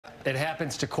It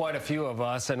happens to quite a few of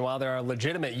us, and while there are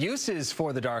legitimate uses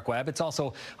for the dark web, it's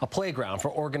also a playground for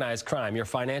organized crime. Your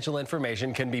financial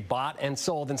information can be bought and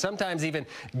sold and sometimes even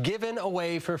given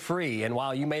away for free. And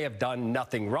while you may have done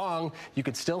nothing wrong, you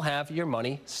could still have your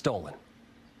money stolen.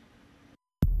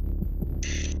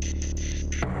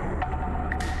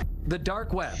 The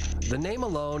dark web. The name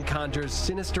alone conjures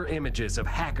sinister images of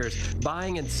hackers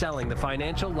buying and selling the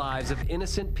financial lives of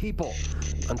innocent people.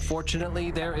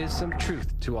 Unfortunately, there is some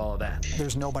truth to all of that.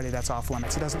 There's nobody that's off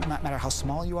limits. It doesn't matter how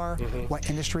small you are, what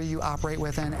industry you operate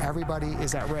within, everybody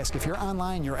is at risk. If you're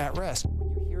online, you're at risk.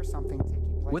 When you hear something taking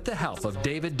place. With the help of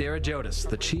David Darajotis,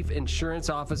 the Chief Insurance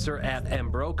Officer at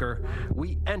mBroker,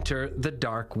 we enter the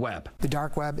dark web. The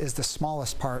dark web is the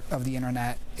smallest part of the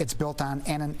internet. It's built on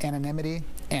anonymity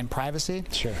and privacy,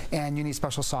 and you need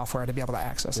special software to be able to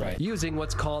access it. Using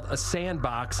what's called a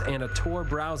sandbox and a Tor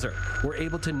browser, we're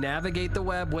able to navigate the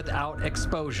web without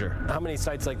exposure. How many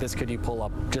sites like this could you pull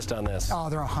up just on this? Oh,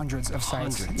 there are hundreds of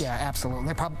sites. Hundreds. Yeah,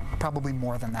 absolutely. Probably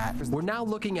more than that. We're now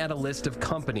looking at a list of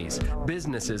companies,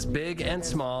 businesses, big and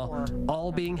small,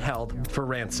 all being held for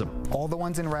ransom. All the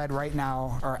ones in red right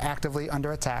now are actively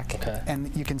under attack,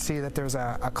 and you can see that there's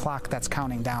a clock that's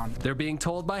counting down. They're being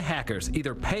told by hackers,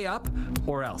 either pay up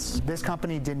or else. This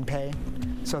company didn't pay,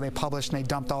 so they published and they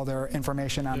dumped all their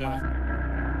information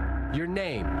online. Your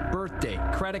name, birth date,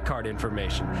 credit card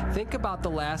information. Think about the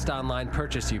last online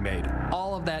purchase you made.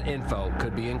 All of that info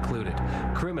could be included.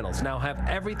 Criminals now have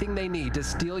everything they need to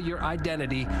steal your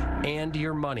identity and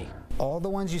your money. All the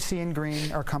ones you see in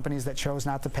green are companies that chose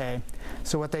not to pay.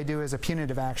 So what they do is a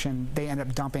punitive action. They end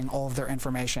up dumping all of their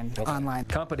information online.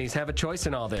 Companies have a choice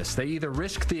in all this. They either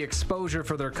risk the exposure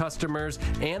for their customers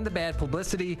and the bad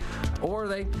publicity, or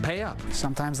they pay up.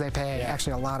 Sometimes they pay.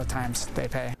 Actually, a lot of times they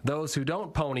pay. Those who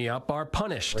don't pony up are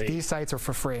punished. These sites are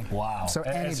for free. Wow. So It's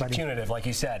anybody. punitive, like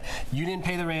you said. You didn't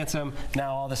pay the ransom.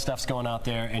 Now all this stuff's going out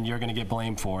there, and you're going to get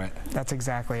blamed for it. That's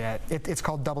exactly it. It's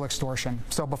called double extortion.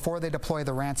 So before they deploy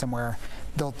the ransomware,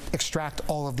 they'll extract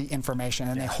all of the information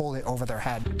and they hold it over their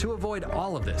head. To avoid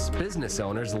all of this, business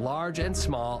owners, large and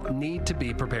small, need to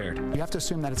be prepared. You have to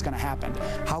assume that it's going to happen.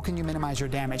 How can you minimize your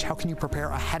damage? How can you prepare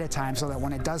ahead of time so that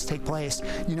when it does take place,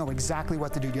 you know exactly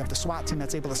what to do? You have the SWAT team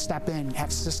that's able to step in,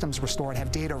 have systems restored, have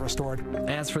data restored.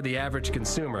 As for the average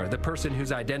consumer, the person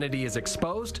whose identity is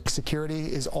exposed,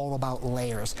 security is all about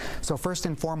layers. So first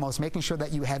and foremost, making sure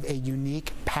that you have a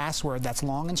unique password that's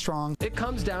long and strong. It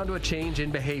comes down to a change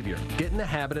in behavior. Get in the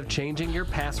habit of changing your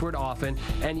password often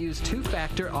and use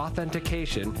two-factor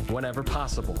authentication whenever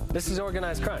possible. This is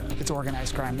organized crime. It's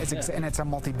organized crime. And it's a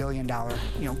multi-billion-dollar,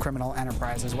 criminal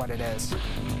enterprise is what it is.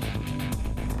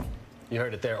 You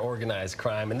heard it there, organized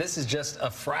crime. And this is just a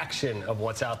fraction of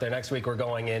what's out there. Next week, we're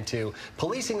going into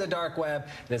policing the dark web.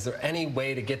 And is there any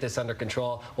way to get this under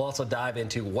control? We'll also dive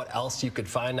into what else you could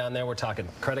find on there. We're talking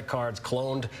credit cards,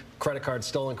 cloned credit cards,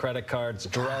 stolen credit cards,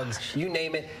 drugs, you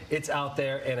name it. It's out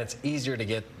there, and it's easier to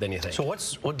get than you think. So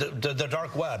what's the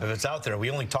dark web? If it's out there,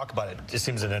 we only talk about it. It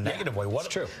seems in a negative way. That's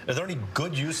true. Are there any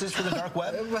good uses for the dark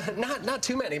web? Not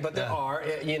too many, but there are.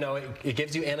 It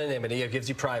gives you anonymity. It gives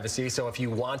you privacy. So if you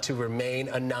want to remain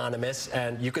anonymous,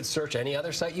 and you could search any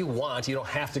other site you want, you don't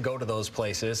have to go to those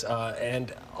places.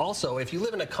 And also, if you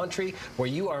live in a country where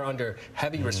you are under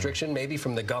heavy restriction, maybe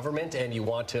from the government, and you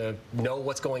want to know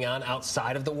what's going on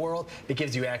outside of the world, it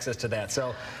gives you access to that.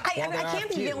 So I can't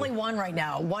be the only one right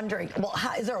now wondering, well,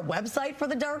 is there a website for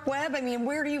the dark web? I mean,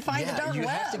 where do you find the dark web? You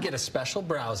have to get a special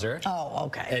browser. Oh,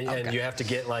 okay. And you have to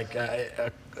get, like,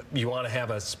 you want to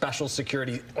have a special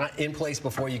security in place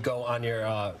before you go on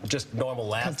your just normal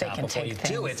laptop before you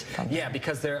do it. Yeah,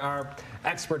 because there are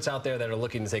experts out there that are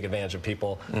looking to take advantage of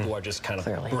people who are just kind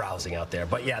of browsing out there.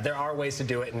 But yeah, there are ways to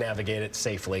do it and navigate it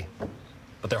safely.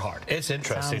 But they're hard. It's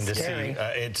interesting to see.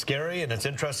 It's scary and it's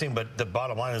interesting, but the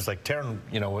bottom line is, like Taryn,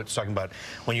 it's talking about,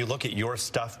 when you look at your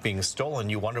stuff being stolen,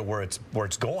 you wonder where it's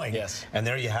going. Yes. And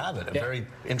there you have it. A very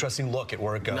interesting look at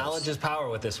where it goes. Knowledge is power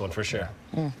with this one, for sure.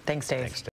 Thanks, Dave.